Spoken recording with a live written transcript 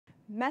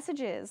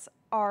Messages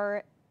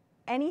are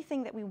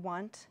anything that we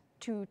want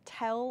to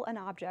tell an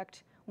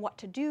object what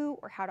to do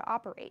or how to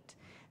operate.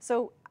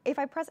 So if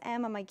I press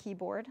M on my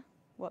keyboard,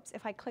 whoops,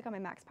 if I click on my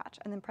Max patch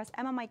and then press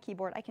M on my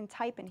keyboard, I can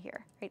type in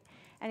here, right?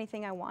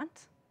 Anything I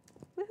want.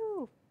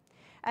 Woohoo!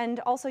 And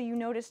also you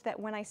noticed that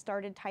when I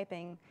started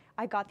typing,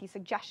 I got these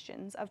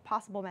suggestions of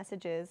possible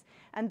messages,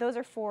 and those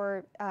are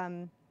for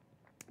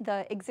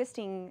the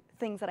existing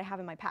things that I have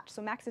in my patch.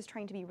 So Max is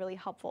trying to be really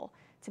helpful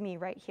to me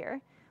right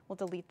here. We'll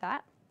delete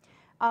that.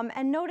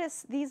 And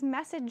notice these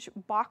message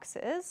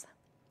boxes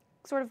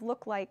sort of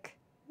look like,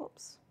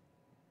 whoops,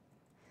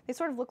 they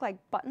sort of look like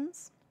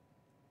buttons.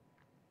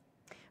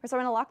 So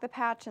I'm going to lock the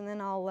patch and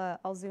then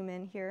I'll zoom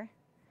in here.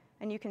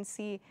 And you can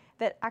see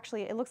that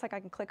actually it looks like I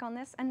can click on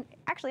this, and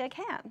actually I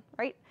can,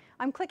 right?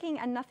 I'm clicking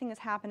and nothing is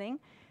happening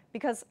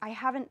because I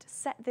haven't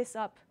set this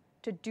up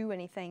to do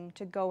anything,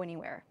 to go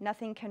anywhere.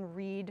 Nothing can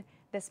read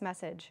this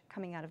message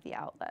coming out of the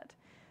outlet.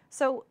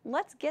 So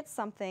let's get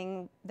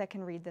something that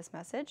can read this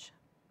message.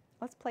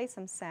 Let's play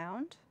some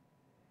sound.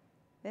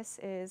 This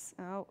is,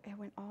 oh, it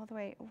went all the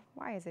way,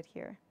 why is it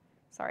here?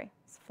 Sorry,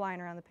 it's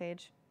flying around the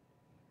page.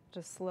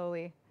 Just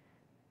slowly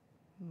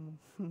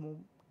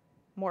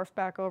morph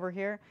back over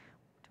here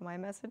to my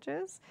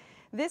messages.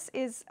 This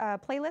is a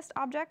playlist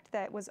object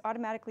that was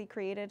automatically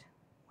created.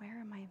 Where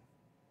am I?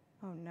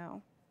 Oh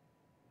no,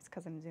 it's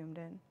because I'm zoomed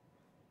in.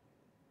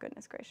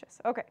 Goodness gracious.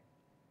 Okay,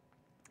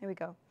 here we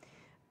go.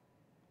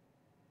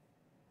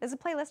 This is a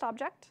playlist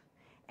object,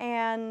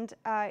 and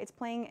it's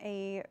playing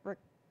a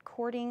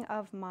recording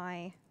of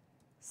my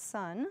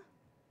son,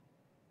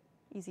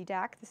 Easy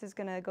DAC. This is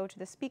going to go to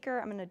the speaker.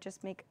 I'm going to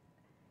just make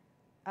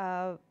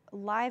a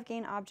live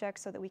gain object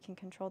so that we can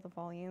control the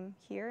volume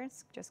here.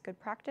 It's just good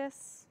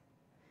practice.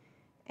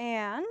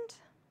 And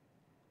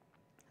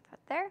that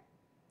there.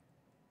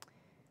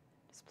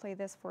 Just play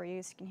this for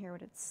you so you can hear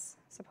what it's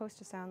supposed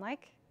to sound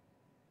like.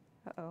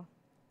 Uh-oh.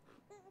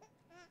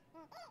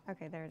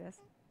 Okay, there it is.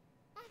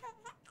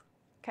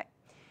 Okay.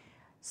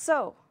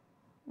 So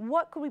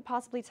what could we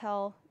possibly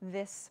tell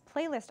this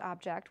playlist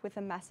object with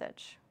a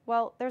message?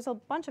 Well, there's a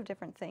bunch of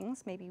different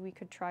things. Maybe we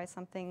could try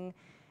something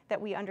that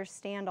we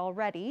understand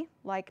already,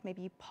 like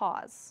maybe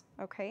pause.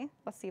 Okay,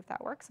 let's see if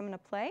that works. I'm going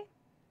to play.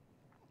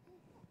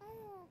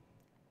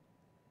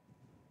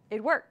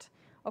 It worked.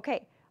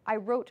 Okay, I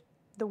wrote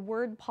the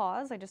word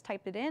pause. I just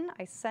typed it in.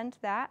 I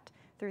sent that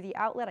through the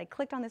outlet. I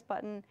clicked on this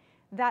button.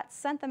 That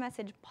sent the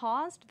message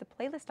pause to the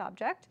playlist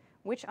object,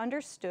 which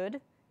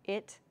understood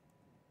it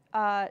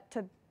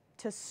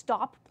to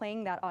stop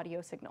playing that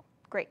audio signal.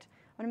 Great.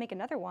 I'm going to make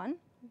another one.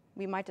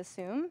 We might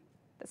assume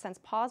that since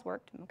pause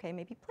worked, okay,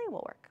 maybe play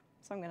will work.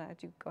 So I'm going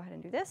to go ahead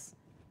and do this.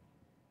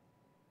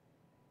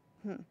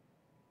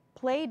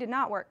 Play did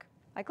not work.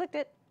 I clicked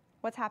it.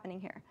 What's happening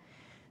here?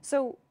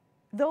 So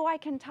though I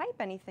can type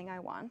anything I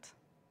want,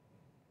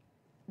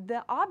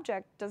 the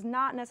object does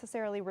not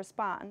necessarily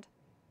respond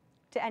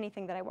to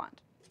anything that I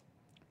want.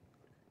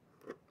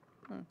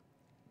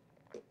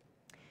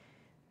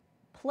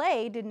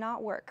 Play did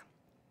not work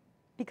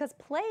because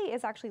play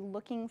is actually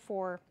looking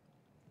for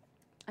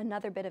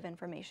another bit of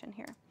information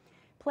here.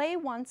 Play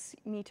wants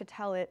me to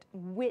tell it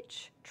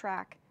which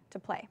track to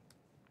play.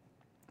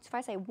 So if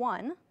I say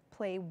 1,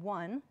 play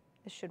 1,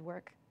 this should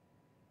work.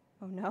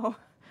 Oh no,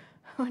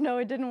 oh no,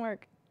 it didn't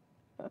work.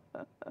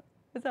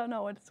 Is that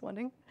not what it's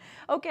wanting?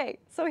 Okay,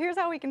 so here's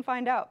how we can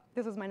find out.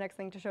 This was my next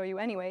thing to show you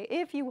anyway.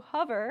 If you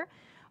hover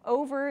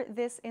over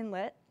this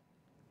inlet,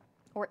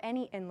 or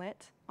any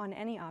inlet on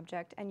any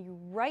object, and you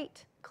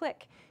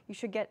right-click, you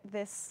should get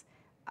this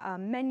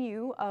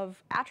menu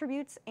of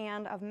attributes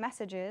and of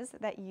messages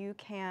that you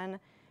can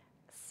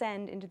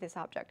send into this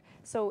object.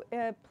 So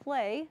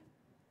play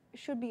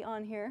should be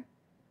on here.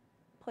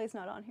 Play's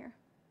not on here.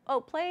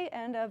 Oh, play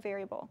and a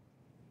variable.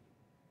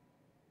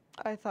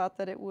 I thought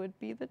that it would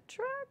be the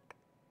track.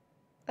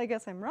 I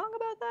guess I'm wrong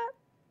about that.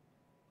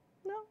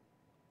 No.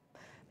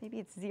 Maybe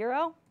it's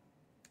 0.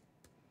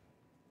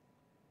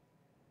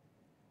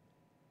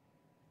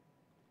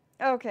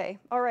 Okay,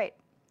 all right.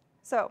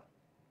 So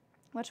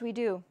what should we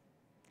do?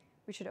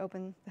 We should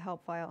open the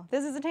help file.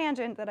 This is a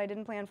tangent that I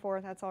didn't plan for.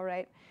 That's all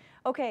right.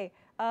 Okay,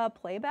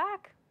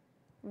 playback,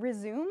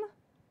 resume.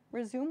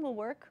 Resume will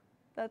work.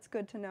 That's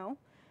good to know.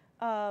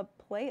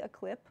 Play a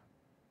clip,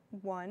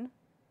 1.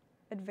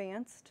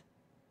 Advanced.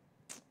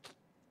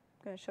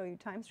 I'm going to show you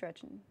time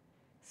stretch and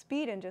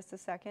speed in just a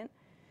second.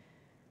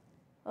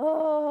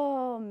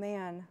 Oh,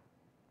 man.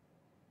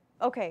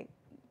 Okay,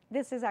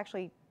 this is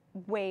actually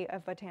way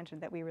of a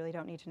tangent that we really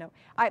don't need to know.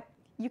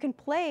 You can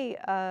play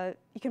on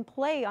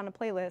a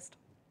playlist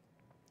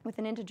with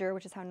an integer,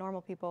 which is how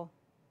normal people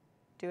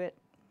do it.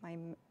 My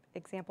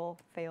example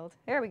failed.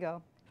 There we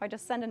go. If I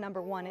just send a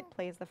number 1, it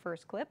plays the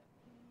first clip.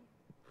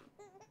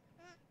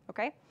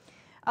 Okay?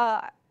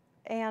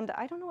 And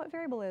I don't know what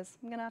variable is.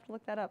 I'm going to have to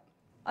look that up.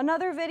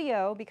 Another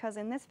video, because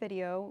in this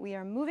video we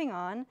are moving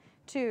on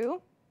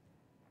to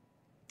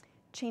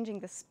changing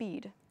the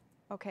speed.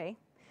 Okay?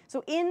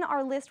 So in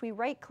our list, we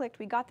right-clicked,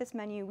 we got this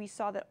menu, we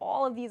saw that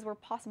all of these were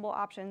possible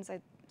options. I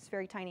It's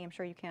very tiny. I'm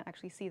sure you can't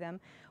actually see them.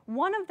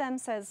 One of them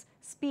says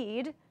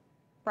speed,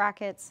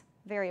 brackets,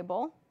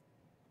 variable.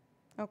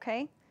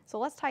 Okay, so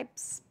let's type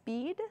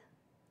speed.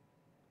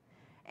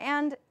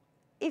 And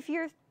if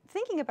you're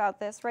thinking about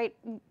this, right,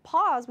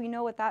 pause, we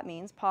know what that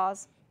means,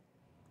 pause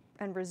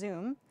and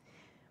resume.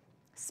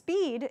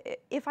 Speed,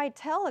 if I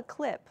tell a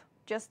clip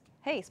just,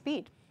 hey,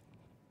 speed,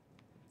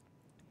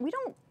 we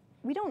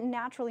don't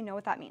naturally know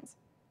what that means.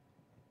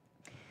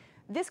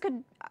 This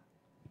could,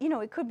 you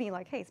know, it could be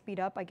like, hey, speed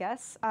up, I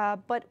guess.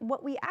 But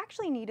what we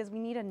actually need is we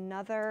need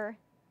another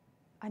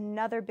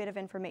bit of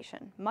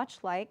information, much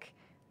like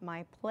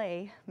my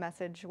play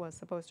message was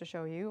supposed to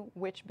show you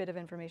which bit of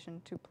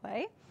information to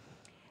play.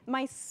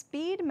 My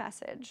speed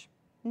message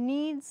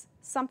needs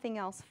something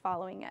else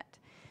following it.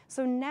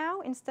 So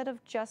now, instead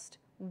of just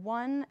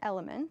one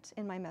element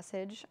in my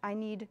message, I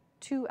need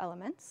two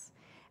elements.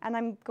 And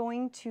I'm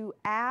going to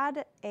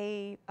add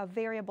a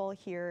variable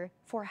here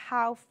for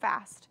how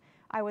fast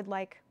I would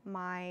like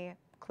my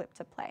clip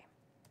to play.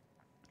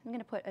 I'm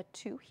going to put a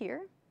 2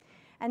 here.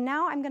 And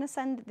now I'm going to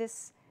send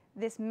this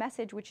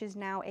message, which is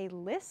now a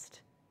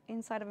list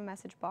inside of a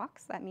message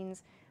box. That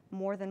means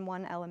more than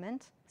one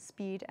element,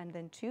 speed and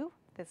then 2,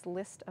 this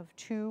list of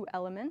 2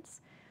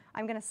 elements.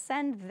 I'm going to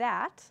send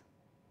that,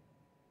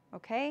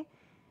 okay?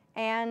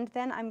 And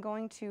then I'm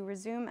going to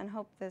resume and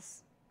hope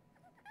this,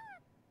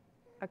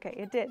 okay,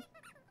 it did.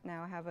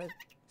 Now I have a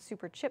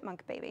super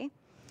chipmunk baby.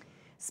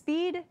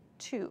 Speed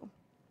 2.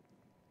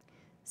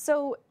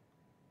 So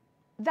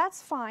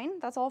that's fine,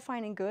 that's all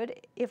fine and good.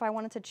 If I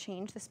wanted to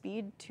change the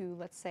speed to,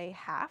 let's say,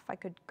 half, I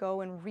could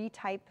go and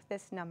retype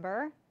this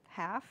number,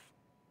 half,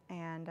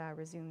 and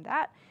resume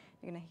that.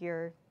 You're gonna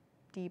hear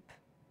deep,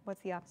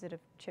 what's the opposite of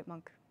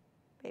chipmunk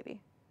baby?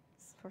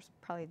 It's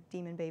probably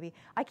demon baby.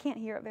 I can't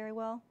hear it very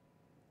well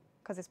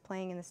because it's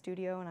playing in the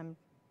studio and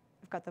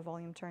I've got the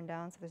volume turned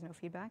down so there's no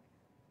feedback.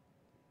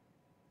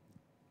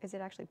 Is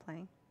it actually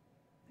playing?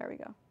 There we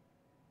go.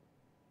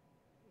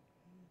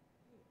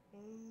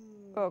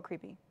 Oh,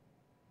 creepy.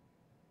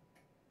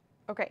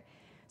 Okay,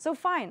 so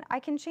fine, I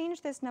can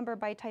change this number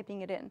by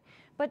typing it in.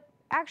 But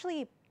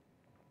actually,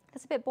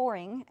 that's a bit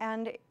boring,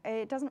 and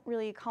it doesn't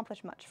really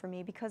accomplish much for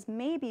me, because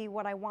maybe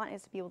what I want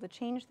is to be able to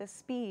change the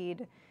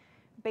speed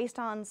based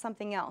on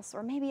something else.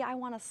 Or maybe I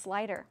want a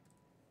slider.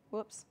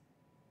 Whoops.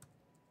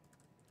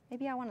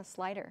 Maybe I want a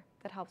slider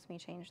that helps me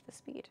change the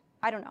speed.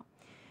 I don't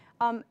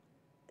know.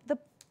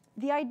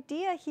 The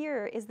idea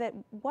here is that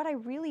what I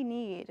really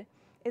need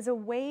is a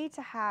way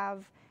to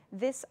have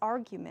this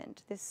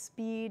argument, this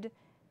speed,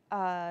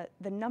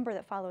 the number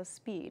that follows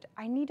speed.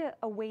 I need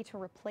a way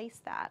to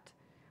replace that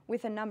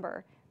with a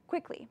number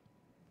quickly,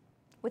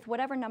 with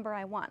whatever number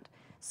I want.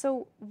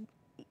 So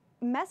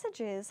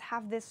messages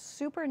have this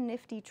super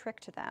nifty trick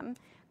to them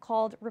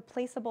called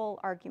replaceable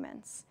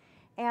arguments.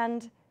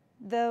 And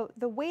the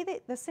way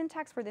that the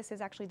syntax for this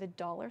is actually the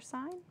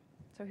 $sign.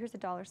 So here's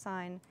the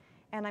 $sign,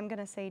 and I'm going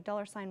to say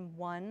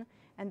 $1,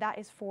 and that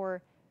is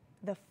for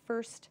the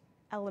first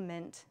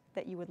element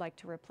that you would like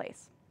to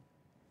replace.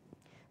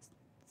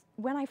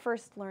 When I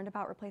first learned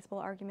about replaceable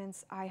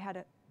arguments, I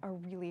had a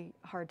really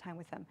hard time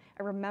with them.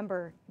 I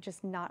remember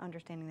just not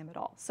understanding them at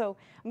all. So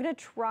I'm going to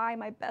try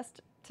my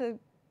best to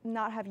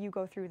not have you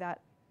go through that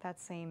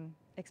same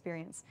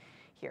experience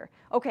here.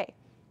 Okay,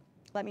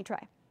 let me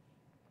try.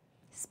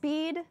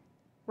 Speed,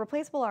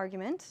 replaceable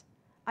argument.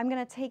 I'm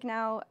going to take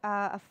now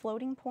a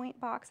floating point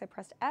box. I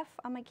pressed F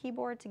on my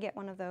keyboard to get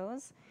one of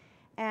those.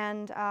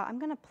 And I'm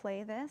going to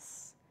play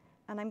this.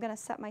 And I'm going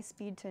to set my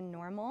speed to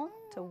normal,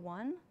 to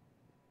 1,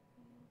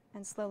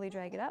 and slowly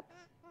drag it up.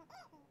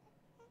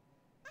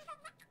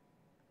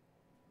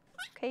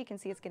 Okay, you can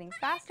see it's getting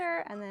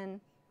faster, and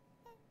then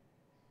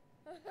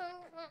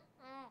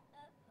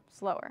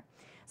slower.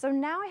 So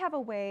now I have a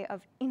way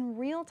of, in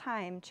real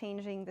time,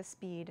 changing the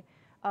speed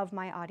of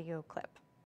my audio clip.